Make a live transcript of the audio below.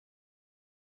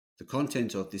The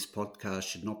content of this podcast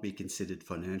should not be considered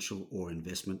financial or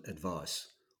investment advice.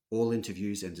 All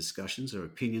interviews and discussions are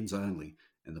opinions only,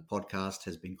 and the podcast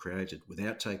has been created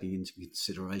without taking into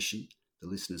consideration the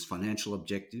listener's financial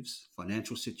objectives,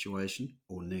 financial situation,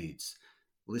 or needs.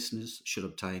 Listeners should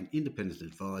obtain independent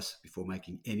advice before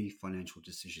making any financial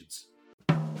decisions.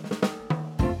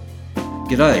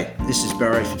 G'day, this is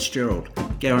Barry Fitzgerald,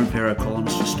 Garimpeiro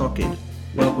columnist for Stockhead.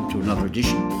 Welcome to another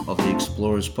edition of the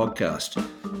Explorers Podcast.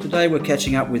 Today we're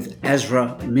catching up with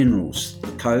Asra Minerals.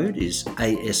 The code is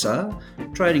ASR,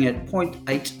 trading at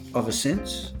 0.8 of a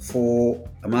cent for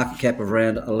a market cap of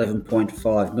around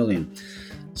 11.5 million.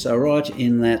 So right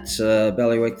in that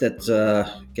bailiwick that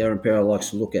Garimpeiro likes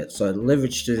to look at. So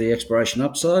leverage to the exploration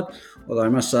upside, although I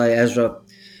must say Asra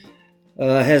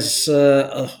has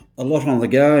a lot on the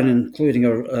go, and including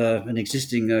an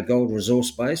existing gold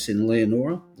resource base in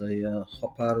Leonora, the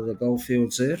hot part of the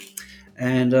goldfields there,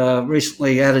 and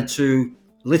recently added to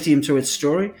lithium to its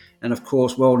story, and of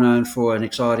course well known for an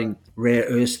exciting rare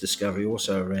earth discovery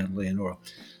also around Leonora.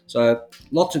 So a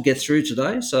lot to get through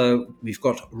today. So we've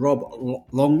got Rob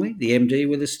Longley, the MD,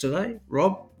 with us today.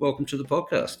 Rob, welcome to the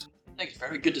podcast. Thanks,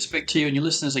 very good to speak to you and your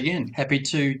listeners again. Happy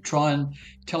to try and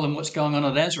tell them what's going on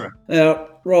at Asra. Now,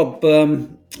 Rob,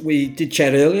 we did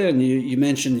chat earlier, and you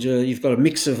mentioned you've got a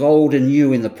mix of old and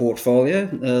new in the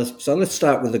portfolio. So let's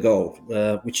start with the gold,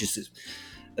 which is,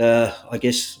 I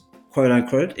guess, quote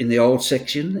unquote, in the old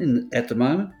section at the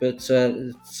moment. But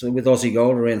so with Aussie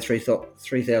gold around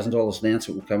 $3,000 an ounce,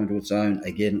 it will come into its own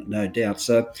again, no doubt.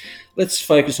 So let's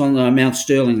focus on Mount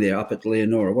Sterling there up at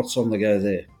Leonora. What's on the go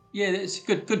there? Yeah, it's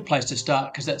a good place to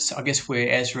start because that's, I guess, where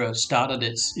Asra started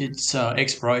its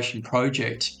exploration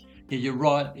project. Yeah, you're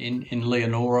right, in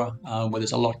Leonora, where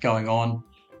there's a lot going on.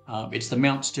 It's the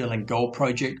Mount Sterling Gold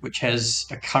Project, which has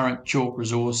a current JORC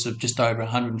resource of just over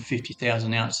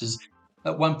 150,000 ounces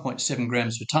at 1.7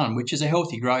 grams per tonne, which is a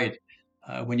healthy grade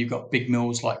when you've got big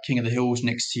mills like King of the Hills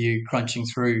next to you crunching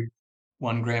through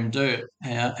 1 gram dirt.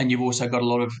 And you've also got a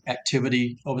lot of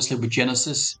activity, obviously, with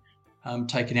Genesis,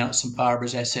 taking out St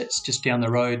Barbara's assets just down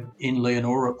the road in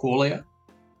Leonora, Corlia.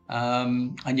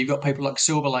 And you've got people like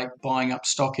Silver Lake buying up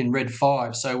stock in Red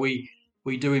 5. So we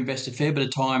do invest a fair bit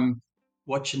of time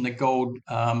watching the gold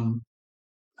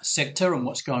sector and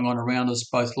what's going on around us,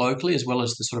 both locally as well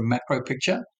as the sort of macro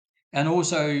picture. And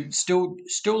also still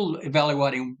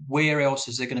evaluating where else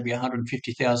is there going to be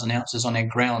 150,000 ounces on our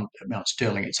ground at Mount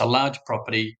Sterling. It's a large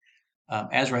property.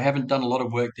 Asra haven't done a lot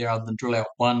of work there other than drill out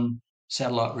one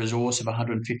satellite resource of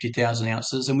 150,000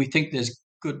 ounces, and we think there's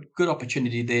good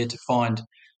opportunity there to find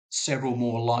several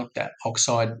more like that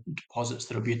oxide deposits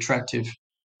that will be attractive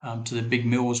to the big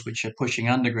mills which are pushing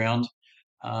underground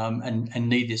and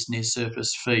need this near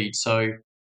surface feed. So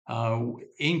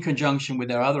in conjunction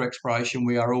with our other exploration,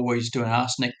 we are always doing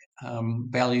arsenic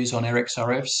values on our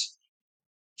XRFs,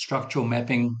 structural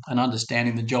mapping, and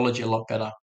understanding the geology a lot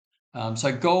better.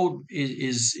 So gold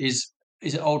is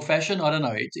it old fashioned? I don't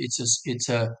know. It's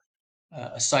a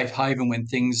safe haven when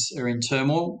things are in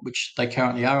turmoil, which they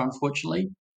currently are, unfortunately.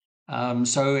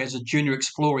 So as a junior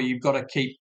explorer, you've got to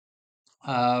keep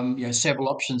several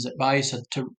options at bay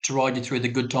to ride you through the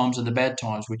good times and the bad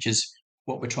times, which is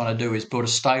what we're trying to do, is build a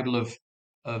stable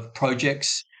of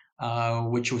projects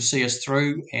which will see us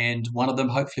through, and one of them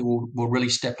hopefully will really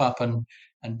step up and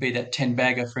be that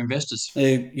 10-bagger for investors.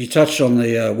 You touched on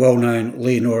the well-known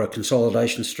Leonora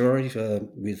consolidation story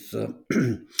with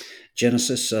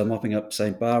Genesis mopping up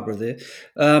St Barbara there.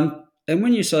 And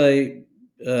when you say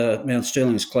Mount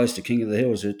Sterling is close to King of the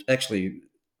Hills, it actually,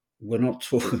 we're not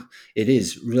talking, it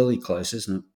is really close,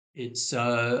 isn't it? It's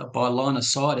by line of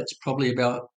sight, it's probably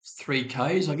about 3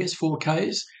 Ks, I guess, 4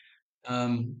 Ks.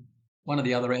 One of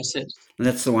the other assets. And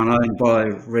that's the one owned by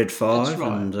Red 5. That's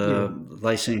right, And yeah.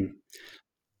 they seem...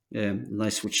 Yeah, they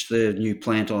switched their new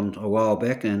plant on a while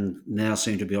back and now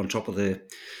seem to be on top of the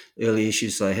early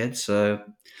issues they had. So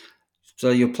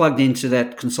you're plugged into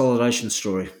that consolidation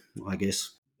story, I guess.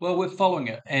 Well, we're following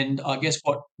it, and I guess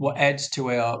what adds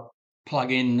to our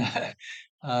plug-in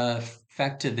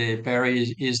factor there,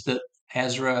 Barry, is that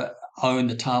Asra own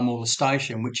the Tarmula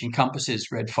station, which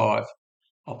encompasses Red 5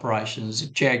 operations,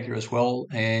 Jaguar as well,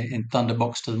 and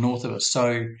Thunderbox to the north of us.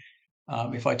 So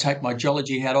if I take my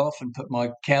geology hat off and put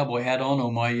my cowboy hat on,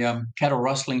 or my cattle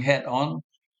rustling hat on,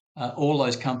 all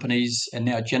those companies, and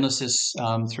now Genesis,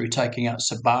 through taking out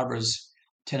St Barbara's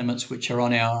tenements, which are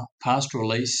on our pastoral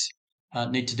lease,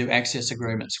 need to do access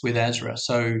agreements with Asra.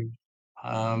 So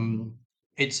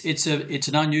it's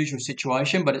an unusual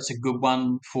situation, but it's a good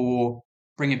one for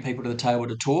bringing people to the table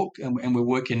to talk. And we're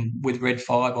working with Red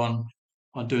 5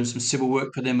 on doing some civil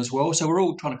work for them as well. So we're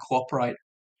all trying to cooperate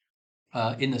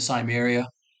in the same area.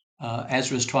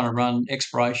 Asra is trying to run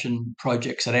exploration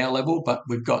projects at our level, but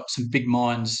we've got some big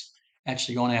mines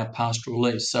actually on our pastoral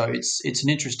lease. So it's an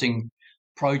interesting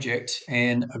project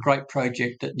and a great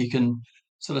project that you can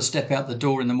sort of step out the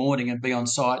door in the morning and be on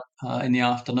site in the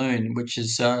afternoon, which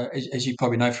is, as you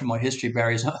probably know from my history,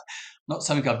 Barry, is not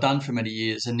something I've done for many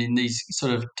years. And in these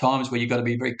sort of times where you've got to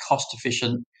be very cost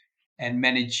efficient and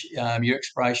manage your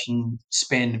exploration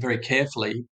spend very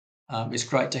carefully, it's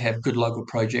great to have good local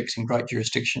projects in great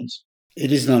jurisdictions.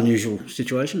 It is an unusual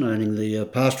situation owning the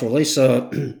pastoral lease.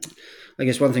 So I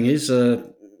guess one thing is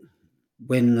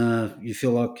when you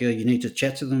feel like you need to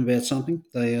chat to them about something,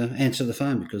 they answer the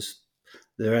phone because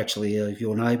they're actually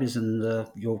your neighbours and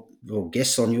your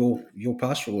guests on your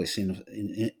pastoral lease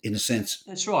in a sense.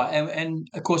 That's right, and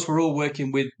of course we're all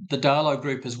working with the Darlow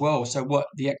Group as well. So what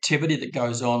the activity that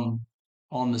goes on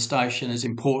the station is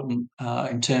important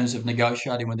in terms of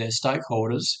negotiating with their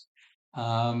stakeholders,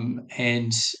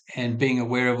 and being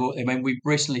aware of. I mean, we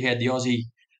recently had the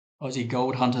Aussie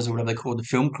Gold Hunters, or whatever they call the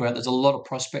film crew out. There's a lot of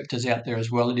prospectors out there as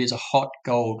well. It is a hot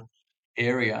gold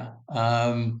area.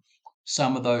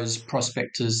 Some of those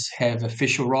prospectors have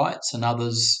official rights and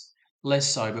others less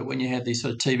so. But when you have these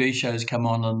sort of TV shows come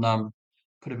on and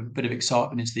put a bit of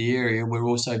excitement into the area, we're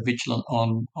also vigilant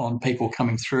on people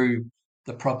coming through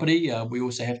the property. We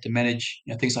also have to manage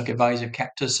things like invasive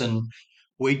cactus and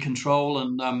weed control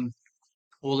and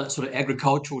all that sort of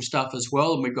agricultural stuff as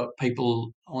well. And we've got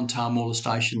people on Tarmoola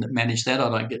Station that manage that. I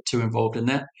don't get too involved in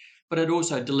that. But it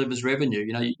also delivers revenue.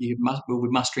 We'll be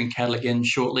mustering cattle again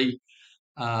shortly.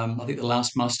 I think the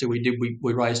last muster we did,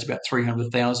 we raised about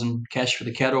 300,000 cash for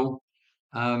the cattle,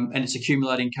 and it's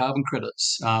accumulating carbon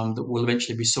credits that will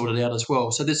eventually be sorted out as well.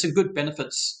 So there's some good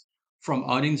benefits from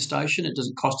owning the station. It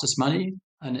doesn't cost us money,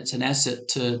 and it's an asset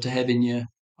to have in your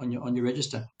on your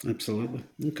register. Absolutely.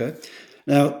 Okay.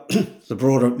 Now, the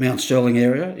broader Mount Sterling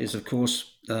area is, of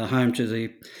course, home to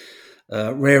the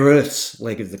rare earths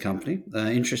leg of the company.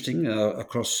 Interesting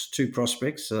across two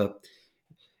prospects,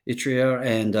 Itria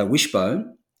and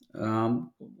Wishbone.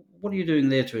 What are you doing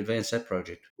there to advance that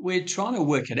project? We're trying to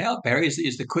work it out, Barry,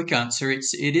 is the quick answer. It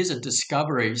is a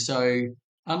discovery. So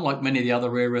unlike many of the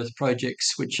other rare earth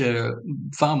projects, which are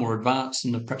far more advanced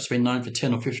and have perhaps been known for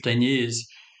 10 or 15 years,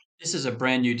 this is a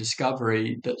brand new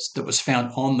discovery that was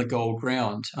found on the gold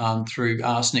ground through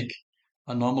arsenic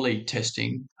anomaly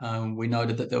testing. We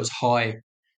noted that there was high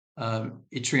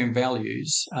yttrium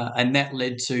values, and that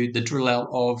led to the drill out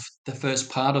of the first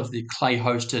part of the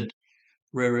clay-hosted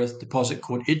rare earth deposit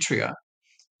called Yttria.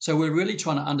 So we're really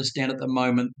trying to understand at the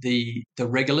moment the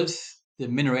regolith, the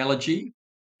mineralogy,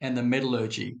 and the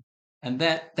metallurgy, and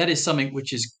that is something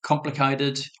which is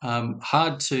complicated,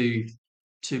 hard to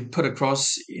put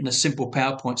across in a simple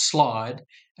PowerPoint slide,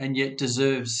 and yet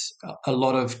deserves a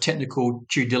lot of technical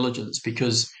due diligence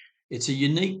because it's a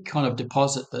unique kind of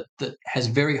deposit that has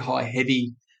very high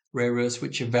heavy rare earths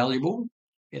which are valuable.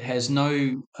 It has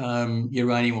no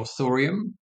uranium or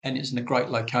thorium, and it's in a great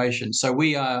location. So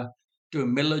we are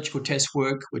doing metallurgical test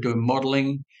work, we're doing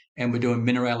modelling, and we're doing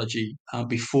mineralogy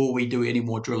before we do any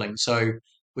more drilling. So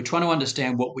we're trying to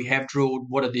understand what we have drilled,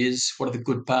 what it is, what are the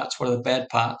good parts, what are the bad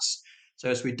parts. So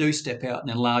as we do step out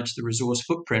and enlarge the resource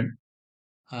footprint,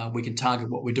 we can target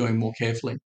what we're doing more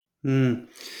carefully. Mm.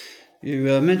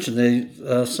 You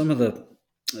mentioned some of the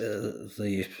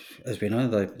as we know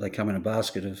they come in a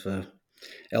basket of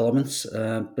elements,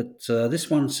 but this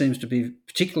one seems to be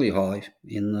particularly high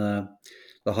in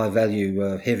the high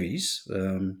value heavies.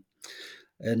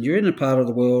 And you're in a part of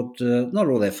the world not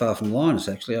all that far from Linus,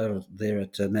 actually, over there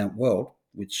at Mount Weld,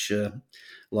 which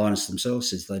Linus themselves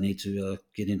says they need to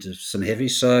get into some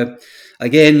heavies. So,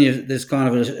 again, there's kind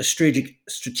of a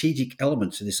strategic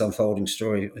element to this unfolding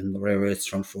story in the rare earths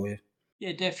front for you.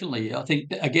 Yeah, definitely. I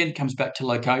think again it comes back to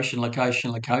location,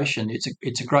 location, location.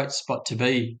 It's a great spot to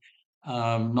be.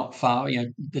 Not far.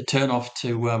 The turn off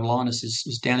to Linus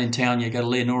is down in town. You go to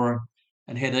Leonora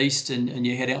and head east, and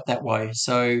you head out that way.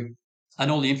 So, and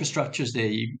all the infrastructure's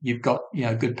there. You've got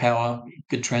good power,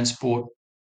 good transport,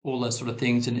 all those sort of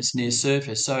things, and it's near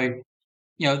surface. So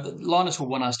Linus will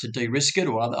want us to de-risk it,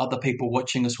 or other people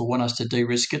watching us will want us to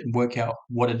de-risk it and work out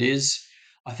what it is.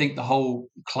 I think the whole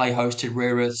clay-hosted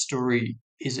rare earth story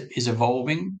is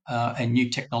evolving, and new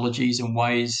technologies and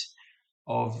ways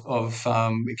of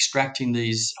extracting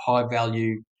these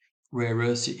high-value rare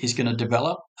earths is going to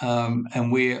develop. And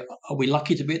are we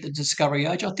lucky to be at the discovery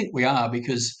age? I think we are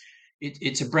because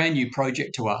it's a brand new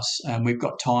project to us, and we've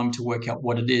got time to work out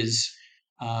what it is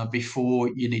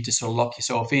before you need to sort of lock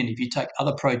yourself in. If you take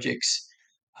other projects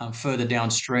further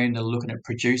downstream that are looking at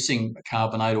producing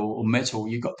carbonate or metal,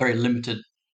 you've got very limited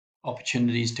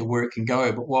opportunities to where it can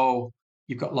go. But while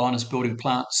you've got Linus building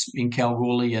plants in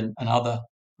Kalgoorlie and other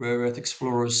rare earth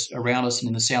explorers around us and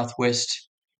in the southwest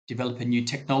developing new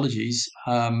technologies,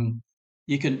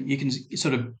 you can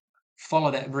sort of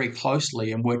follow that very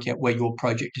closely and work out where your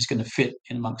project is going to fit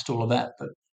in amongst all of that.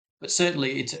 But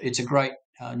certainly it's a great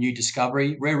new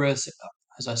discovery. Rare earths,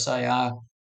 as I say, are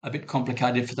a bit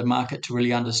complicated for the market to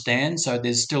really understand. So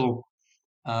there's still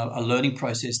a learning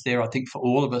process there, I think, for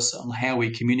all of us on how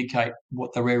we communicate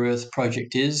what the rare earth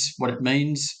project is, what it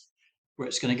means, where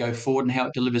it's going to go forward, and how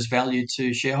it delivers value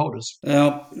to shareholders.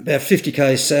 Now, about 50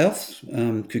 k's south,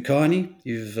 Kukaini,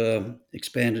 you've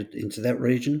expanded into that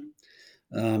region,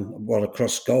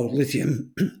 across gold,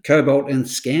 lithium, cobalt, and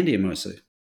scandium, I see.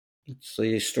 What's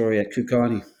the story at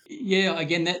Kukaini? Yeah,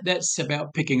 again, that's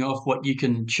about picking off what you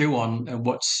can chew on and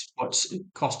what's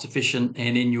cost efficient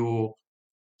and in your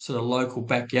sort of local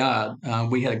backyard.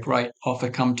 We had a great offer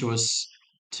come to us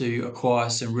to acquire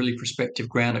some really prospective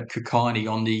ground at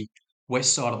Kukaini on the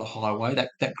west side of the highway.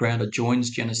 That ground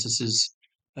adjoins Genesis's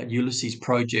Ulysses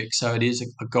project, so it is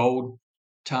a gold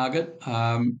target,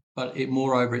 but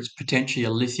moreover it's potentially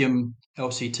a lithium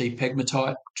LCT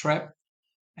pegmatite trap.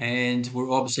 And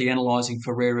we're obviously analysing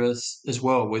for rare earths as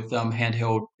well with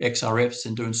handheld XRFs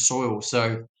and doing soil.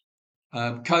 So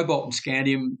cobalt and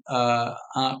scandium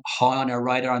aren't high on our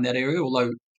radar in that area,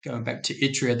 although going back to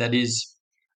Yttria, that is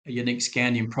a unique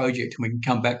scandium project, and we can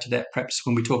come back to that perhaps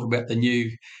when we talk about the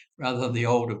new rather than the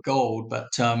old of gold. But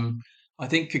I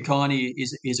think Kukaini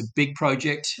is a big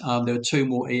project. There are two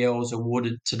more ELs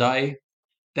awarded today.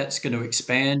 That's going to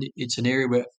expand. It's an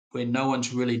area where no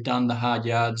one's really done the hard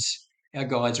yards. Our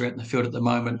guys are out in the field at the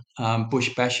moment,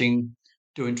 bush bashing,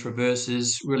 doing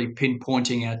traverses, really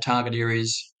pinpointing our target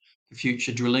areas for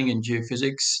future drilling and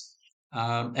geophysics,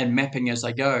 and mapping as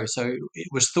they go. So it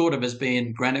was thought of as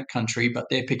being granite country, but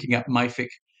they're picking up mafic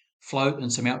float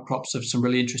and some outcrops of some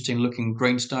really interesting looking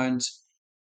greenstones,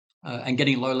 and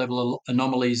getting low level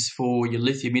anomalies for your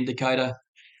lithium indicator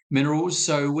minerals.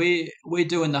 So we're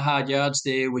doing the hard yards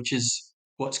there, which is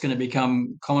what's going to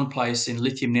become commonplace in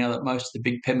lithium now that most of the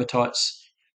big pegmatites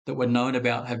that were known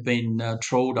about have been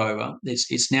trawled over.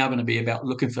 It's now going to be about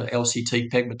looking for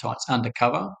LCT pegmatites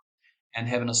undercover and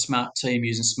having a smart team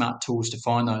using smart tools to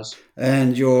find those.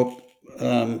 And your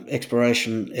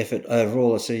exploration effort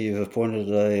overall, I see you've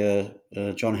appointed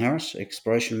a John Harris,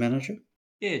 exploration manager.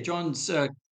 Yeah, John's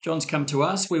come to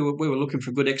us. We were looking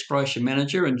for a good exploration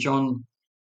manager, and John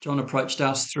approached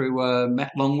us through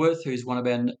Matt Longworth, who's one of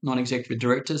our non-executive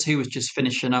directors. He was just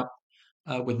finishing up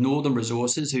with Northern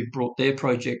Resources, who brought their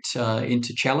project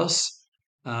into Chalice,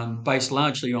 based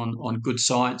largely on good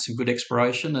science and good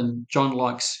exploration. And John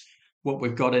likes what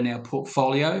we've got in our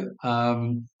portfolio,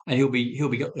 and he'll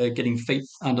be getting feet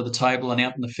under the table and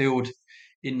out in the field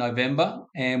in November,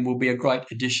 and will be a great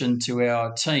addition to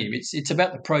our team. It's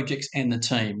about the projects and the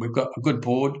team. We've got a good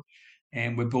board,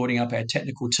 and we're building up our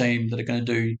technical team that are going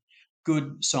to do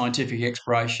good scientific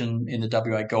exploration in the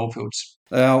WA goldfields.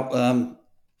 Now,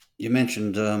 you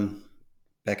mentioned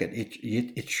back at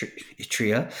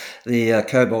Yttria, the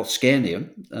cobalt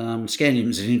scandium. Scandium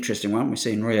is an interesting one. We've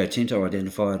seen Rio Tinto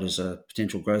identify it as a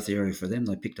potential growth area for them.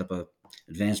 They picked up a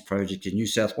advanced project in New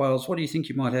South Wales. What do you think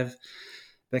you might have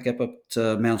back up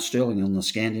at Mount Sterling on the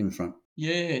scandium front?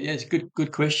 Yeah, it's a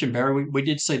good question, Barry. We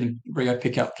did see them Rio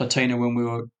pick up platina when we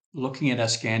were looking at our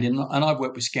scandium, and I've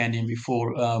worked with scandium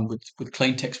before with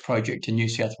Cleantech's project in New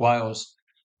South Wales,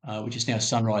 which is now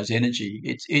Sunrise Energy.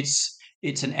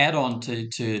 It's an add-on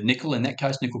to nickel, in that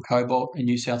case, nickel cobalt in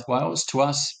New South Wales. To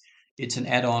us, it's an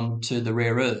add-on to the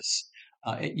rare earths.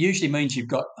 It usually means you've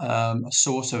got a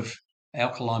source of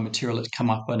alkaline material that's come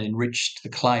up and enriched the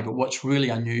clay. But what's really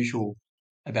unusual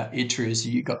about Yttria is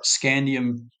you've got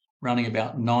scandium running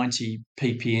about 90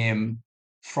 ppm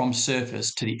from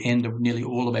surface to the end of nearly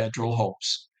all of our drill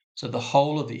holes. So the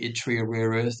whole of the Yttria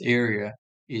rare earth area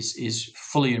is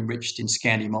fully enriched in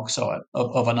scandium oxide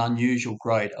of an unusual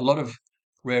grade. A lot of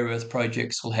rare earth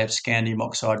projects will have scandium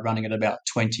oxide running at about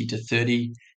 20 to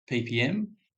 30 ppm.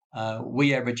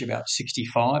 We average about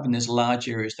 65, and there's large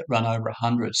areas that run over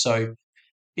 100. So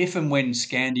if and when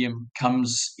scandium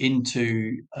comes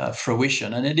into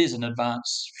fruition, and it is an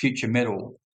advanced future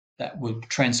metal that would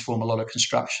transform a lot of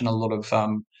construction, a lot of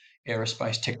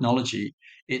aerospace technology,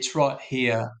 it's right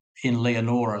here in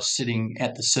Leonora, sitting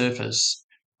at the surface,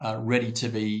 ready to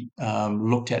be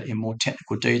looked at in more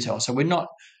technical detail. So we're not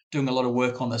doing a lot of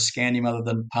work on the scandium other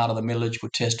than part of the metallurgical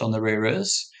test on the rare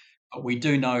earths. But we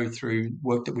do know through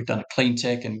work that we've done at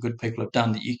Cleantech and good people have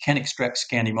done that you can extract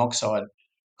scandium oxide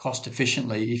cost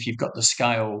efficiently if you've got the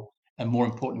scale and more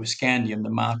importantly with scandium, the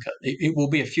market, it will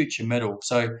be a future metal.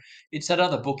 So it's that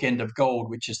other bookend of gold,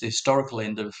 which is the historical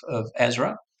end of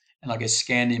Asra, and I guess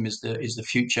scandium is the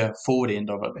future forward end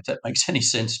of it. If that makes any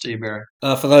sense to you, Barry.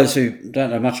 For those who don't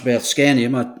know much about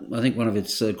scandium, I think one of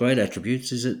its great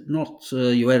attributes is it not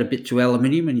you add a bit to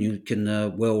aluminium and you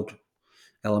can weld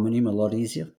aluminium a lot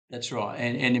easier. That's right,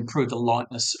 and improve the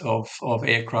lightness of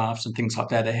aircrafts and things like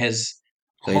that. It has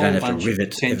So a you don't whole have to bunch of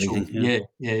rivet potential. everything. Yeah.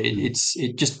 Yeah, yeah. Mm.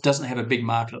 It just doesn't have a big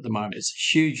market at the moment.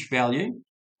 It's huge value,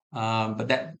 but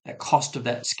that cost of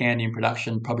that scandium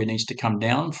production probably needs to come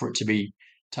down for it to be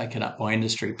taken up by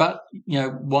industry. But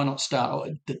why not start?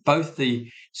 Both the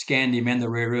scandium and the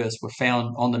rare earths were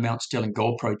found on the Mount Sterling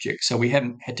Gold Project, so we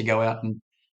haven't had to go out and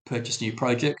purchase new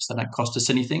projects. They don't cost us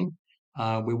anything.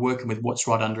 We're working with what's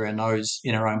right under our nose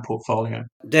in our own portfolio.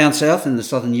 Down south in the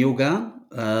southern Yilgarn,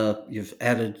 you've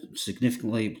added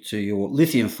significantly to your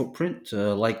lithium footprint,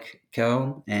 Lake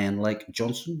Cowan and Lake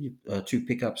Johnson, two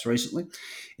pickups recently.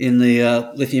 In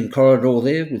the lithium corridor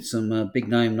there with some big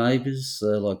name neighbours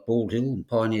like Bald Hill and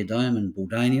Pioneer Dome and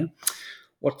Buldania.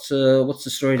 What's the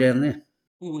story down there?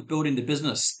 Well, we're building the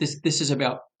business. This is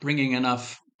about bringing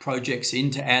enough projects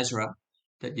into Asra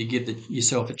that you give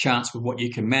yourself a chance with what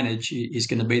you can manage is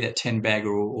going to be that 10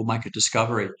 bagger or make a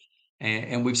discovery.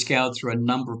 And we've scoured through a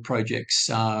number of projects,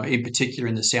 in particular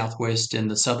in the southwest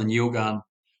and the southern Yilgarn,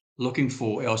 looking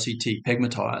for LCT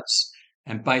pegmatites.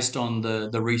 And based on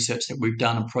the research that we've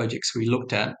done and projects we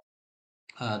looked at,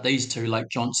 these two, Lake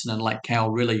Johnson and Lake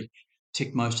Cowell, really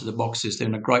tick most of the boxes. They're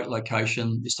in a great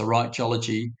location. It's the right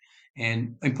geology.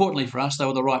 And importantly for us, they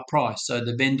were the right price. So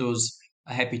the vendors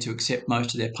are happy to accept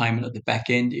most of their payment at the back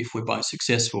end if we're both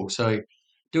successful. So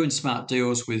doing smart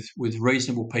deals with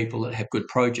reasonable people that have good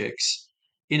projects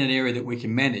in an area that we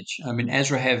can manage. I mean,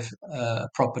 Asra have a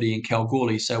property in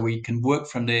Kalgoorlie, so we can work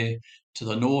from there to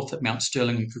the north at Mount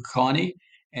Sterling and Kukini,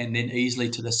 and then easily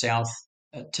to the south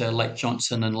at Lake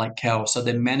Johnson and Lake Cowell. So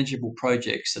they're manageable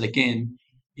projects that, again,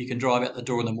 you can drive out the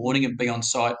door in the morning and be on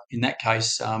site, in that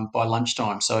case, by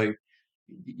lunchtime. So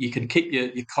you can keep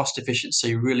your cost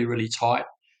efficiency really, really tight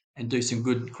and do some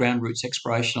good ground roots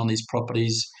exploration on these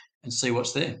properties and see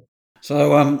what's there.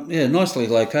 So, yeah, nicely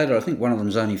located. I think one of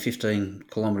them's only 15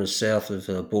 kilometres south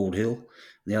of Bald Hill.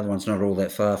 The other one's not all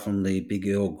that far from the Big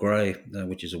Earl Grey,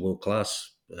 which is a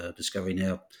world-class discovery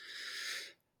now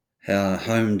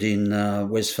homed in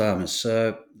West Farmers.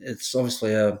 So it's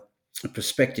obviously a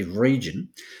prospective region,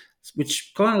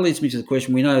 which kind of leads me to the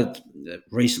question. We know that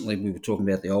recently we were talking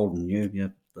about the old and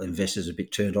new. Investors are a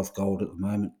bit turned off gold at the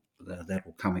moment. That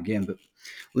will come again, but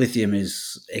lithium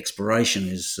is exploration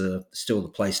is still the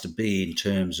place to be in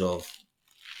terms of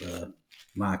uh,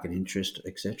 market interest,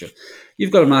 etc.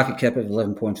 You've got a market cap of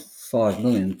 11.5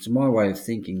 million. To my way of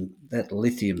thinking, that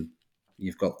lithium,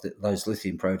 you've got those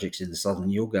lithium projects in the southern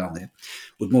Yilgarn there,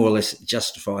 would more or less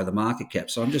justify the market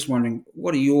cap. So I'm just wondering,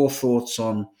 what are your thoughts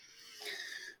on,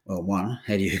 well, one,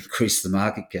 how do you increase the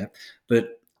market cap,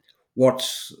 but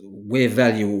where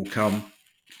value will come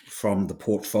from the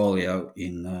portfolio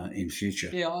in future?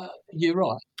 Yeah, you're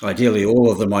right. Ideally,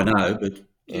 all of them I know, but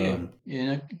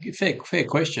Yeah, fair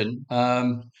question.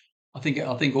 I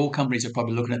think all companies are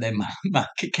probably looking at their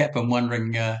market cap and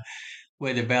wondering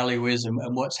where the value is and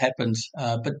what's happened.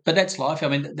 But that's life. I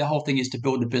mean, the whole thing is to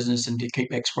build the business and to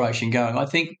keep exploration going. I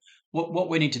think what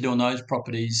we need to do on those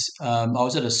properties. I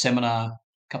was at a seminar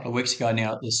a couple of weeks ago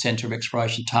now at the Centre of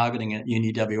Exploration Targeting at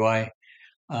Uni WA,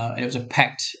 and it was a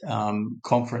packed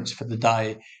conference for the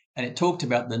day, and it talked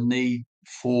about the need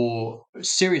for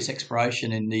serious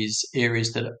exploration in these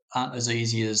areas that aren't as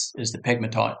easy as the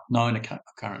pegmatite known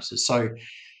occurrences. So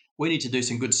we need to do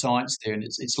some good science there, and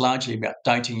it's largely about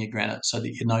dating your granite so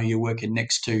that you know you're working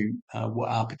next to what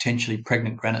are potentially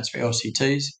pregnant granites for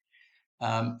LCTs,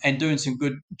 and doing some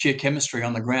good geochemistry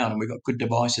on the ground. And we've got good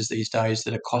devices these days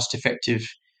that are cost effective,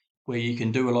 where you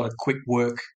can do a lot of quick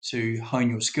work to hone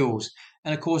your skills.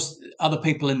 And of course, other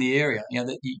people in the area,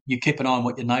 that you keep an eye on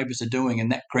what your neighbours are doing,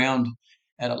 and that ground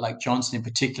out at Lake Johnson in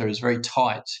particular is very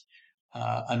tight,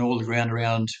 and all the ground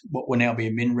around what will now be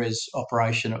a MinRes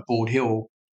operation at Bald Hill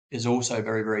is also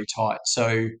very, very tight.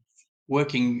 So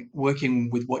working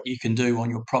with what you can do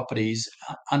on your properties,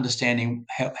 understanding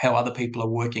how other people are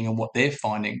working and what they're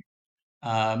finding,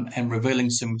 and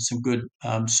revealing some good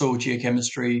soil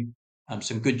geochemistry,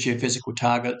 some good geophysical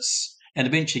targets, and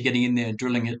eventually getting in there and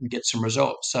drilling it and get some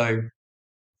results. So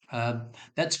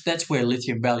that's where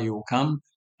lithium value will come.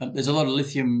 There's a lot of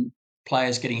lithium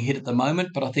players getting hit at the moment,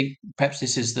 but I think perhaps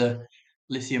this is the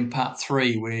lithium part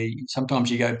three, where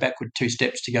sometimes you go backward two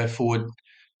steps to go forward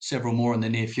several more in the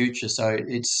near future. So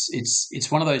it's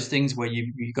one of those things where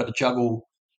you've got to juggle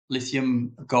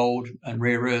lithium, gold, and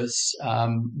rare earths,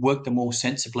 work them all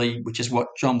sensibly, which is what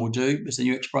John will do as the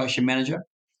new exploration manager.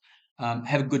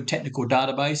 Have a good technical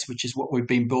database, which is what we've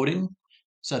been building,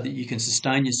 so that you can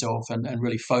sustain yourself and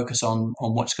really focus on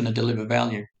what's going to deliver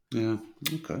value. Yeah,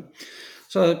 okay.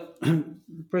 So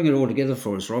bring it all together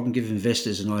for us, Rob, and give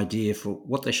investors an idea for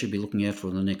what they should be looking out for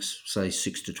in the next, say,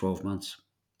 6 to 12 months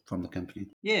from the company.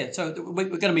 Yeah, so we're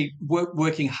going to be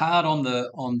working hard on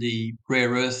the rare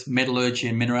earth metallurgy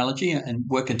and mineralogy, and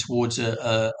working towards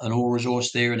an ore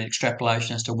resource there and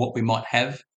extrapolation as to what we might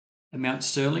have at Mount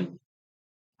Sterling.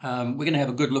 We're going to have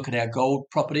a good look at our gold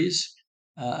properties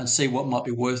and see what might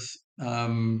be worth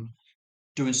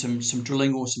doing some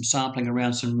drilling or some sampling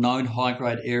around some known high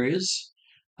grade areas.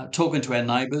 Talking to our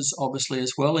neighbours, obviously,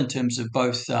 as well, in terms of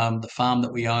both the farm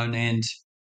that we own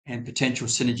and potential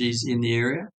synergies in the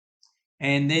area.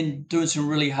 And then doing some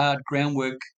really hard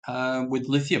groundwork with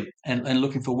lithium and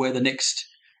looking for where the next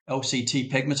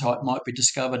LCT pegmatite might be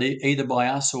discovered, either by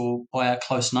us or by our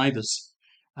close neighbours,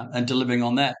 and delivering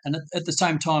on that. And at the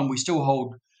same time, we still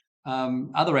hold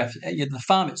other assets. The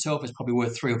farm itself is probably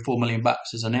worth $3 or $4 million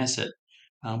as an asset.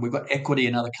 We've got equity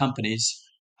in other companies.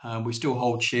 We still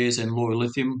hold shares in Loyal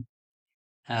Lithium.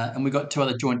 And we've got 2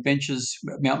 other joint ventures,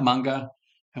 Mount Munga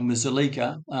and with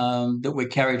Zuleika, that we're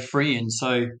carried free in.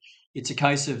 So it's a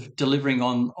case of delivering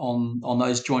on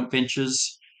those joint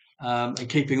ventures and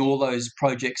keeping all those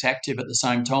projects active at the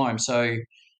same time. So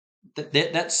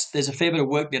there's a fair bit of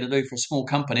work there to do for a small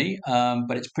company,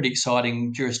 but it's pretty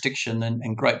exciting jurisdiction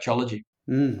and great geology.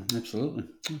 Absolutely.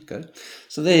 Okay.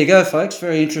 So there you go, folks.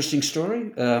 Very interesting story.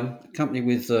 Company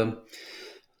with,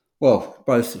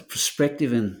 both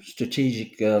prospective and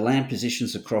strategic land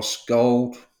positions across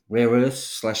gold, rare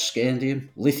earths / scandium,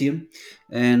 lithium,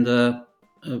 and a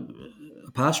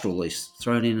pastoral lease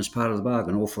thrown in as part of the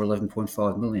bargain, all for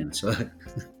 11.5 million. So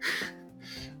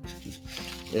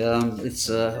it's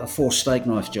a 4 steak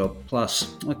knife job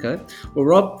plus. Okay. Well,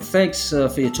 Rob, thanks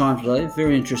for your time today.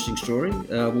 Very interesting story.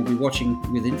 We'll be watching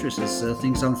with interest as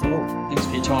things unfold. Thanks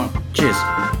for your time. Cheers.